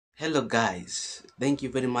Hello guys, thank you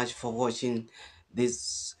very much for watching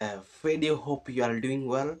this video. Hope you are doing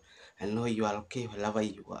well. I know you are okay wherever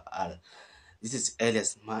you are. This is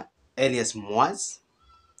Elias Moaz.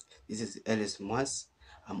 This is Elias Moaz.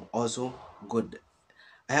 I'm also good.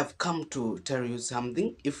 I have come to tell you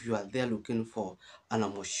something. If you are there looking for an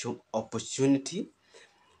opportunity,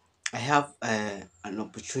 I have an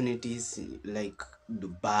opportunities like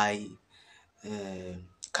Dubai,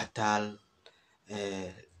 Qatar,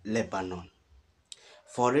 Lebanon.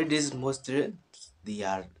 For it is mostly they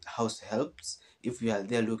are house helps. If you are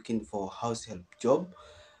there looking for house help job,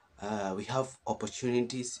 we have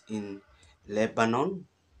opportunities in Lebanon.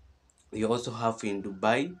 We also have in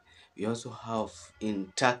Dubai. We also have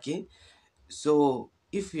in Turkey. So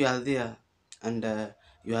if you are there and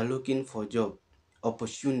you are looking for job,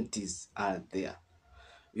 opportunities are there.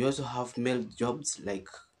 We also have male jobs like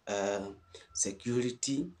uh,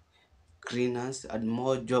 security, cleaners, and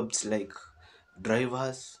more jobs like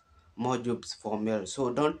drivers, more jobs for male.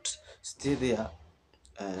 So don't stay there.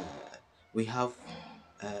 uh, we have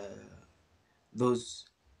uh, those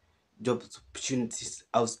job opportunities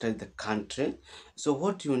outside the country. So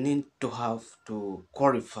what you need to have to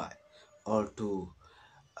qualify or to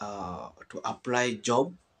apply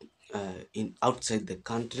job in outside the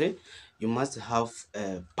country, you must have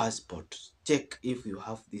a passport. Check if you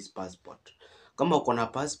have this passport. Kama uko na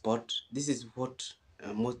passport, this is what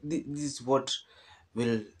this is what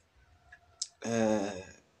will uh,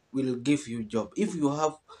 will give you job. If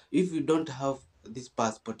you don't have this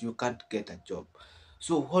passport, you can't get a job.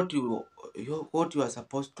 So what you are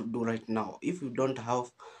supposed to do right now, if you don't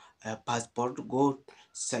have a passport, go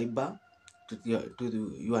cyber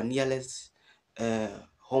your nearest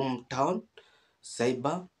hometown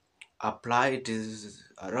cyber, apply. It is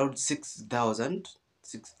around 6,000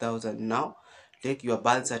 now. Take your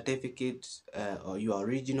birth certificate or your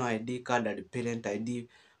original ID card and parent ID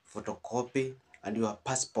photocopy and your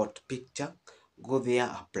passport picture. Go there,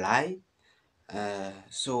 apply.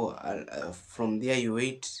 From there you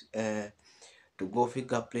wait to go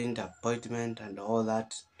fingerprint appointment and all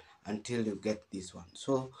that until you get this one.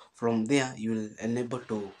 So from there you will enable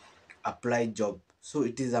to apply job. So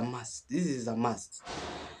it is a must. This is a must.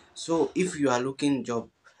 So if you are looking job,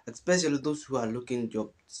 especially those who are looking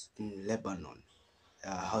jobs in Lebanon,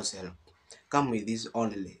 house help, come with this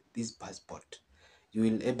only, this passport. You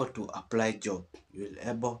will able to apply job. You will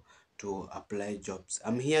able to apply jobs.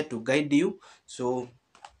 I'm here to guide you. So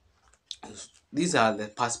these are the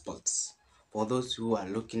passports for those who are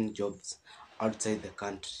looking jobs outside the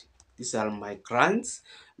country. These are my clients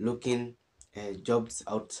looking jobs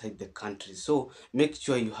outside the country. So make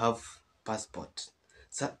sure you have passport.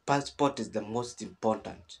 So passport is the most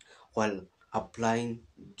important while applying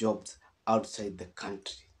jobs outside the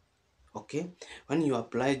country. Okay, when you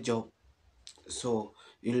apply job, so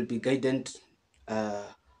you'll be guided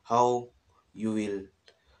how you will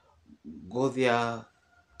go there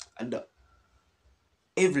and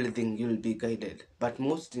everything you'll be guided, but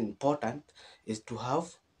most important is to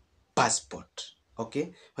have passport.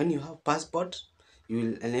 Okay, when you have passport, you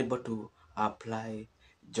will enable to apply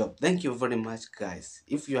job. Thank you very much guys.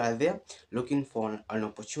 If you are there looking for an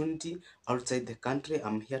opportunity outside the country,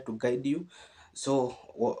 I'm here to guide you. So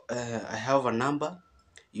I have a number.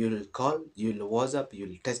 You'll call, you'll WhatsApp,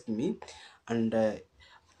 you'll text me, and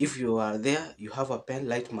if you are there, you have a pen,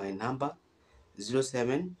 write my number: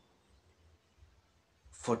 07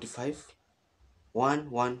 45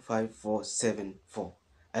 115474.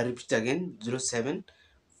 I repeat again: 07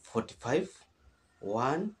 45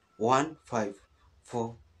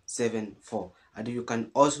 115474. And you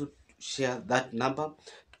can also share that number to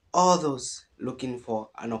all those looking for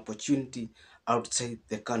an opportunity outside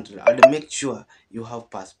the country, and make sure you have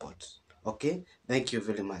passport. Okay, thank you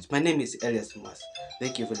very much. My name is Elias Mas.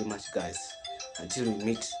 Thank you very much guys. Until we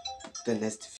meet the next